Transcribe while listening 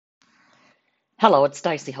Hello, it's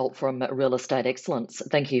Stacey Holt from Real Estate Excellence.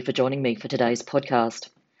 Thank you for joining me for today's podcast.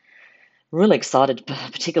 Really excited,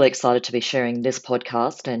 particularly excited to be sharing this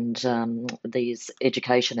podcast and these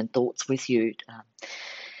education and thoughts with you.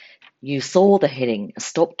 You saw the heading,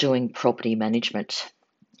 Stop Doing Property Management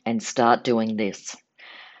and Start Doing This.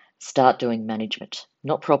 Start doing management,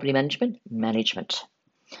 not property management, management.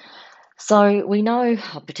 So we know,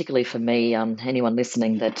 particularly for me, anyone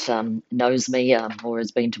listening that knows me or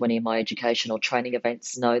has been to any of my education or training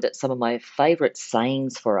events know that some of my favourite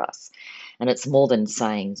sayings for us, and it's more than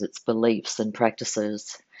sayings, it's beliefs and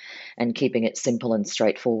practices, and keeping it simple and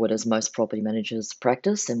straightforward as most property managers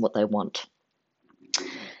practice and what they want.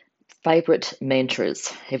 Favourite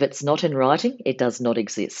mantras. If it's not in writing, it does not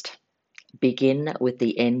exist. Begin with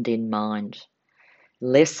the end in mind.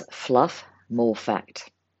 Less fluff, more fact.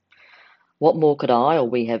 What more could I or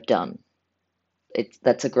we have done?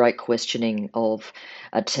 That's a great questioning of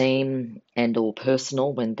a team and or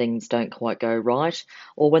personal when things don't quite go right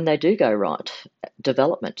or when they do go right.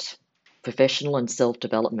 Development, professional and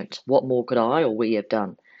self-development. What more could I or we have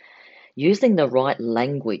done? Using the right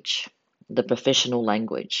language, the professional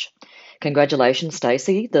language. Congratulations,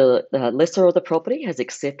 Stacey. The lessor of the property has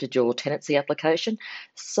accepted your tenancy application.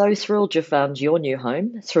 So thrilled you found your new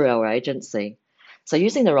home through our agency. So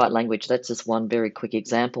using the right language, that's just one very quick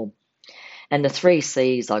example. And the three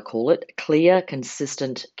C's, I call it: clear,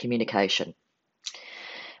 consistent communication.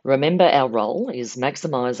 Remember, our role is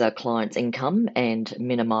maximize our clients' income and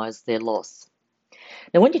minimize their loss.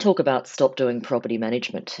 Now, when you talk about stop doing property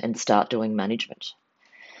management and start doing management,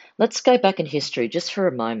 let's go back in history just for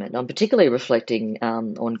a moment. I'm particularly reflecting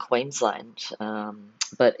on Queensland,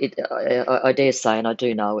 but I dare say, and I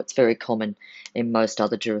do know, it's very common in most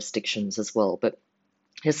other jurisdictions as well. But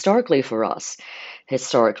historically, for us,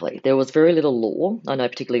 there was very little law. I know,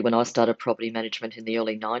 particularly when I started property management in the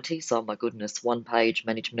early 90s, oh my goodness, one page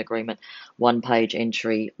management agreement, one page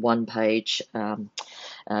entry, one page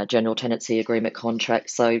general tenancy agreement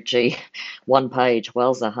contract. So, gee, one page,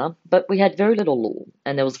 wowza, huh? But we had very little law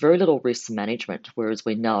and there was very little risk management, whereas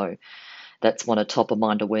we know that's one of top of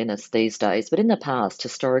mind awareness these days. But in the past,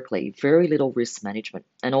 historically, very little risk management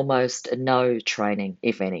and almost no training,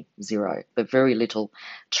 if any, zero, but very little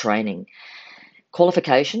training.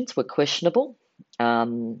 Qualifications were questionable.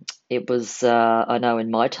 It was, I know in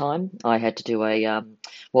my time, I had to do a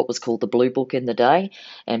what was called the Blue Book in the day,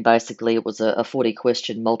 and basically it was a 40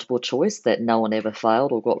 question multiple choice that no one ever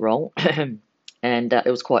failed or got wrong. And it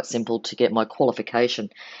was quite simple to get my qualification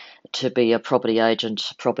to be a property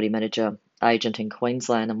agent, property manager agent in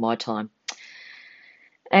Queensland in my time.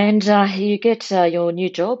 And you get your new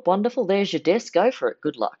job, wonderful, there's your desk, go for it,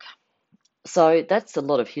 good luck. So that's a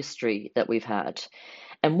lot of history that we've had.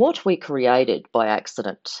 And what we created by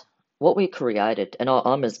accident, what we created, and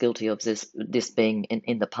I'm as guilty of this being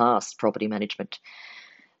in the past, property management,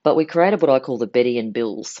 but we created what I call the Betty and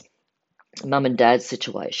Bills, mum and dad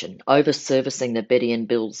situation, over servicing the Betty and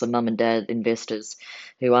Bills, the mum and dad investors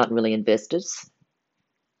who aren't really investors.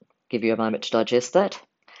 Give you a moment to digest that.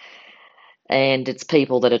 And it's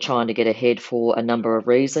people that are trying to get ahead for a number of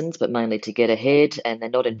reasons, but mainly to get ahead, and they're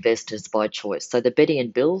not investors by choice. So the Betty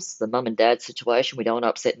and Bills, the mum and dad situation, we don't want to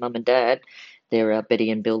upset mum and dad. They're our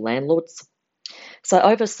Betty and Bill landlords. So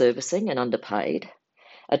over servicing and underpaid,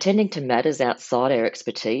 attending to matters outside our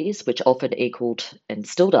expertise, which often equaled and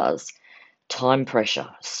still does time pressure,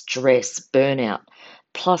 stress, burnout.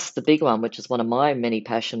 Plus the big one, which is one of my many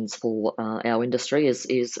passions for our industry,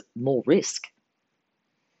 is more risk.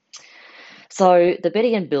 So the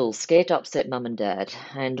Betty and Bill scared to upset mum and dad,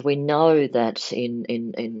 and we know that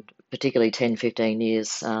in particularly 10, 15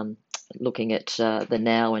 years, looking at the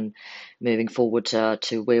now and moving forward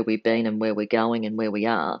to where we've been and where we're going and where we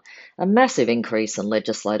are, a massive increase in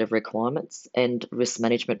legislative requirements and risk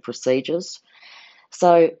management procedures.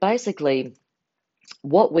 So basically,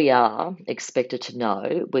 what we are expected to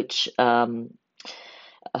know, which I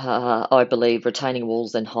believe retaining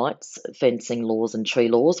walls and heights, fencing laws and tree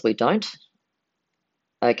laws, we don't.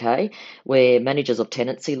 Okay, we're managers of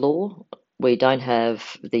tenancy law. We don't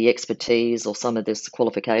have the expertise or some of this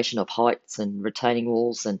qualification of heights and retaining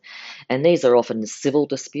walls, and these are often civil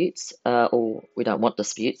disputes, or we don't want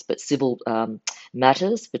disputes, but civil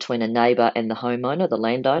matters between a neighbour and the homeowner, the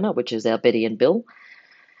landowner, which is our Betty and Bill.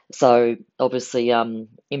 So obviously,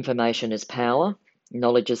 information is power,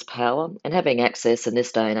 knowledge is power, and having access in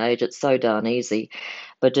this day and age, it's so darn easy.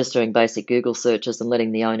 But just doing basic Google searches and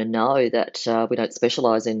letting the owner know that we don't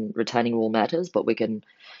specialise in retaining wall matters, but we can,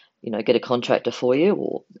 get a contractor for you,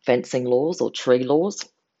 or fencing laws or tree laws.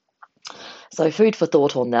 So food for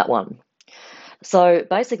thought on that one. So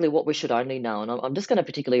basically, what we should only know, and I'm just going to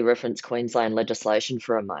particularly reference Queensland legislation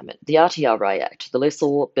for a moment, the RTRA Act, the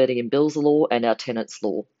Lessor, Bedding and Bills Law, and our Tenants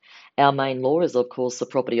Law. Our main law is, of course, the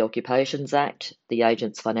Property Occupations Act, the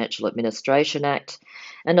Agents Financial Administration Act,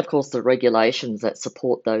 and of course the regulations that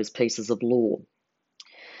support those pieces of law.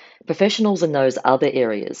 Professionals in those other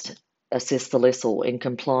areas assist the lessor in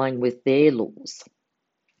complying with their laws.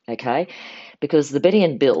 Okay, because the Betty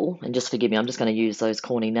and Bill, and just forgive me, I'm just going to use those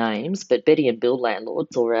corny names, but Betty and Bill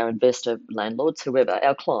landlords or our investor landlords, whoever,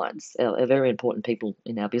 our clients, our very important people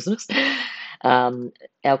in our business, our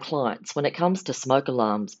clients, when it comes to smoke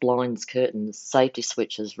alarms, blinds, curtains, safety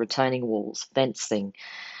switches, retaining walls, fencing,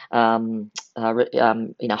 heights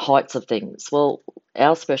of things, well,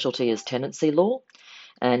 our specialty is tenancy law.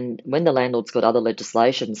 And when the landlord's got other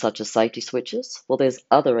legislation, such as safety switches, well, there's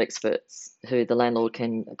other experts who the landlord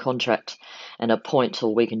can contract and appoint,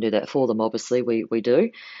 or we can do that for them, obviously, we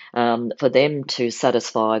do, for them to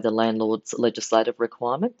satisfy the landlord's legislative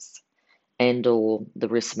requirements and or the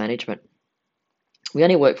risk management. We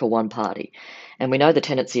only work for one party, and we know the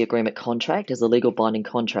tenancy agreement contract is a legal binding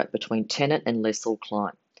contract between tenant and lessor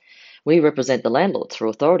client. We represent the landlord through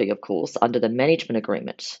authority, of course, under the management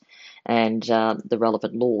agreement and the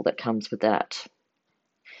relevant law that comes with that.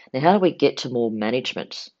 Now, how do we get to more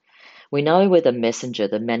management? We know we're the messenger,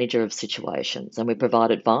 the manager of situations, and we provide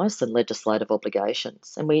advice and legislative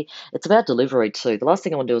obligations. And it's about delivery too. The last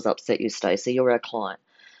thing I want to do is upset you, Stacey. You're our client.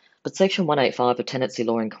 But Section 185 of tenancy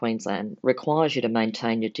law in Queensland requires you to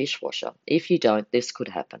maintain your dishwasher. If you don't, this could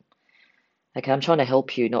happen. Okay, I'm trying to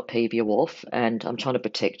help you, not peeve you off, and I'm trying to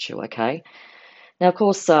protect you, okay? Now, of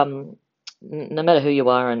course, no matter who you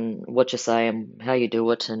are and what you say and how you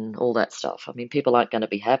do it and all that stuff, I mean, people aren't going to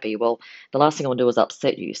be happy. Well, the last thing I want to do is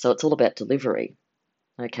upset you. So it's all about delivery,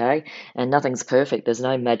 okay? And nothing's perfect. There's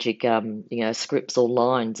no magic, scripts or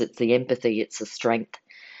lines. It's the empathy, it's the strength,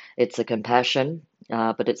 it's the compassion,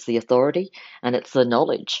 but it's the authority and it's the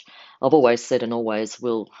knowledge. I've always said and always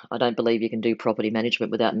will, I don't believe you can do property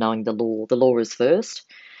management without knowing the law. The law is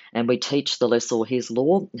first, and we teach the lessor his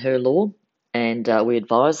law, her law, and we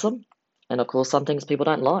advise them. And of course, some things people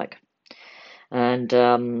don't like. And,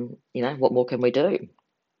 what more can we do?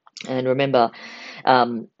 And remember,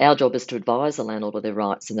 our job is to advise the landlord of their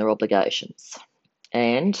rights and their obligations.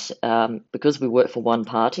 And because we work for one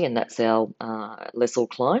party, and that's our lessor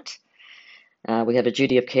client, we have a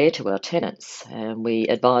duty of care to our tenants, and we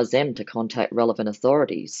advise them to contact relevant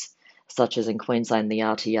authorities, such as in Queensland the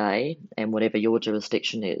RTA and whatever your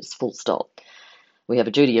jurisdiction is, full stop. We have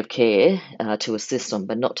a duty of care to assist them,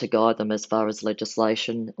 but not to guide them as far as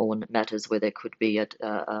legislation or matters where there could be a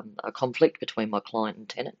conflict between my client and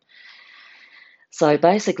tenant. So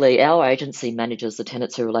basically, our agency manages the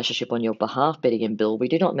tenancy relationship on your behalf, Betty and Bill. We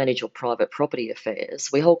do not manage your private property affairs.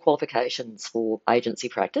 We hold qualifications for agency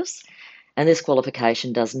practice, and this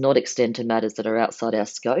qualification does not extend to matters that are outside our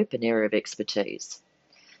scope and area of expertise.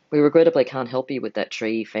 We regrettably can't help you with that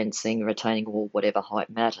tree, fencing, retaining wall, whatever height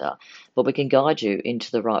matter, but we can guide you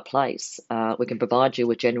into the right place. We can provide you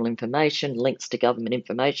with general information, links to government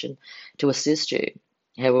information to assist you.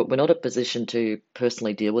 However, we're not in a position to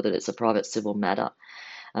personally deal with it. It's a private civil matter.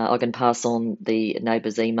 I can pass on the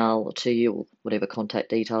neighbour's email to you, or whatever contact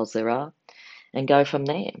details there are, and go from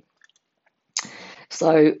there.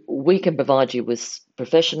 So we can provide you with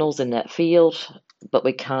professionals in that field, but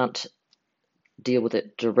we can't deal with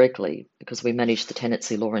it directly because we manage the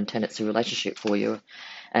tenancy law and tenancy relationship for you,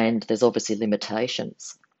 and there's obviously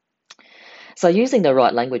limitations. So using the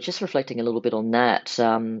right language, just reflecting a little bit on that,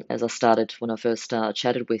 as I started when I first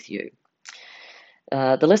chatted with you.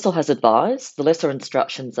 The lessor has advised, the lessor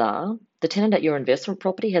instructions are, the tenant at your investment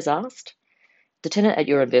property has asked, the tenant at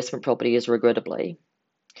your investment property is regrettably,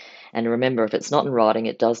 and remember, if it's not in writing,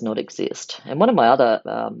 it does not exist. And one of my other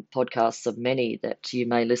podcasts of many that you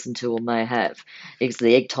may listen to or may have is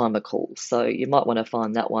the egg timer calls. So you might want to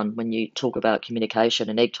find that one when you talk about communication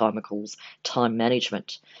and egg timer calls, time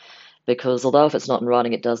management. Because although if it's not in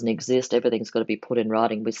writing, it doesn't exist, everything's got to be put in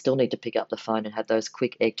writing. We still need to pick up the phone and have those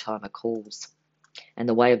quick egg timer calls. And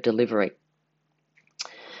the way of delivery.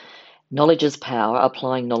 Knowledge is power.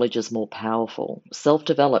 Applying knowledge is more powerful.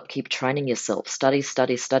 Self-develop. Keep training yourself. Study,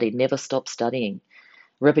 study, study. Never stop studying.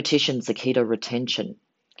 Repetition's the key to retention.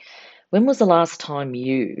 When was the last time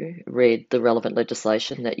you read the relevant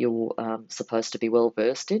legislation that you're supposed to be well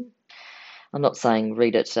versed in? I'm not saying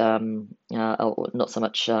read it, not so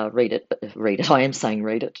much read it, but read it. I am saying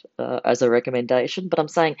read it as a recommendation, but I'm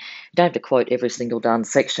saying you don't have to quote every single darn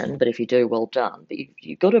section, but if you do, well done. But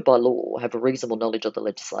you've got to, by law, have a reasonable knowledge of the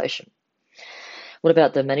legislation. What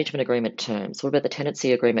about the management agreement terms? What about the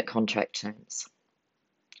tenancy agreement contract terms?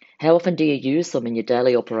 How often do you use them in your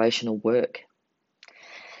daily operational work?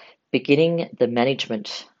 Beginning the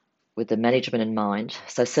management with the management in mind.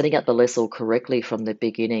 So setting up the lessor correctly from the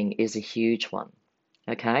beginning is a huge one.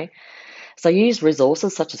 Okay. So use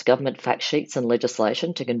resources such as government fact sheets and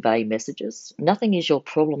legislation to convey messages. Nothing is your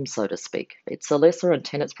problem, so to speak. It's a lessor and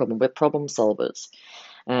tenant's problem. We're problem solvers.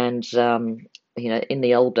 And, in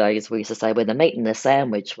the old days, we used to say we're the meat and the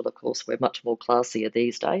sandwich. Well, of course, we're much more classier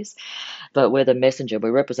these days. But we're the messenger. We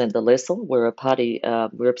represent the lessor. We're a party.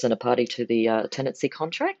 We represent a party to the tenancy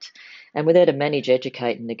contract, and we're there to manage,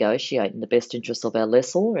 educate, and negotiate in the best interests of our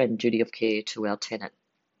lessor and duty of care to our tenant.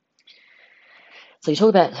 So you talk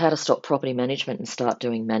about how to stop property management and start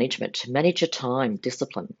doing management. Manage your time,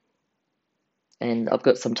 discipline. And I've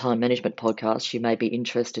got some time management podcasts you may be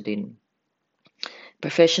interested in.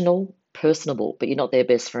 Professional, personable, but you're not their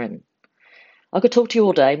best friend. I could talk to you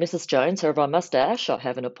all day, Mrs. Jones, however, I must dash. I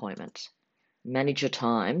have an appointment. Manage your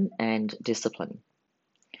time and discipline.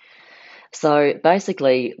 So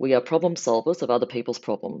basically, we are problem solvers of other people's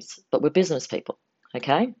problems, but we're business people,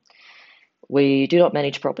 okay? We do not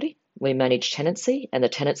manage property. We manage tenancy and the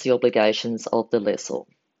tenancy obligations of the lessor.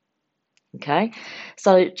 Okay,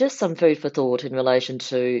 so just some food for thought in relation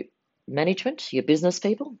to management, your business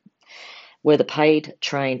people. We're the paid,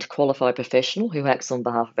 trained, qualified professional who acts on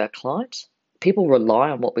behalf of our client. People rely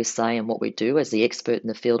on what we say and what we do as the expert in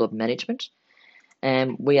the field of management,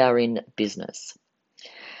 and we are in business.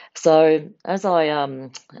 So, as I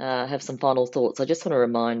have some final thoughts, I just want to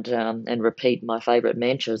remind and repeat my favourite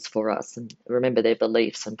mantras for us and remember their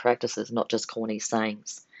beliefs and practices, not just corny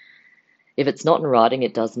sayings. If it's not in writing,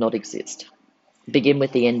 it does not exist. Begin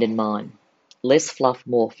with the end in mind. Less fluff,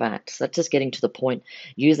 more fact. That's just getting to the point,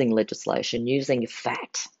 using legislation, using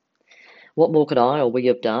fact. What more could I or we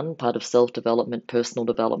have done? Part of self-development, personal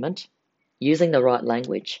development, using the right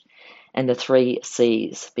language, and the 3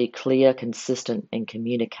 C's: be clear, consistent, and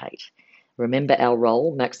communicate. Remember our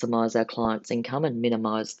role, maximize our clients' income and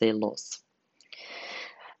minimize their loss.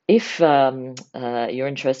 If you're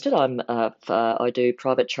interested, I do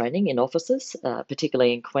private training in offices,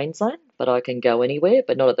 particularly in Queensland, but I can go anywhere,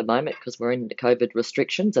 but not at the moment because we're in the COVID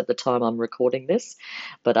restrictions at the time I'm recording this.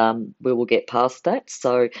 But we will get past that.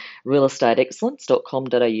 So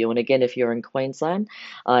realestateexcellence.com.au. And again, if you're in Queensland,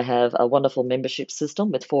 I have a wonderful membership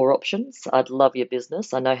system with 4 options. I'd love your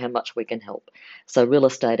business. I know how much we can help. So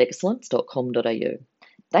realestateexcellence.com.au.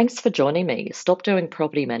 Thanks for joining me. Stop doing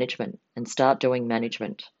property management and start doing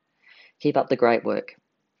management. Keep up the great work.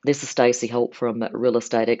 This is Stacey Holt from Real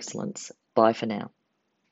Estate Excellence. Bye for now.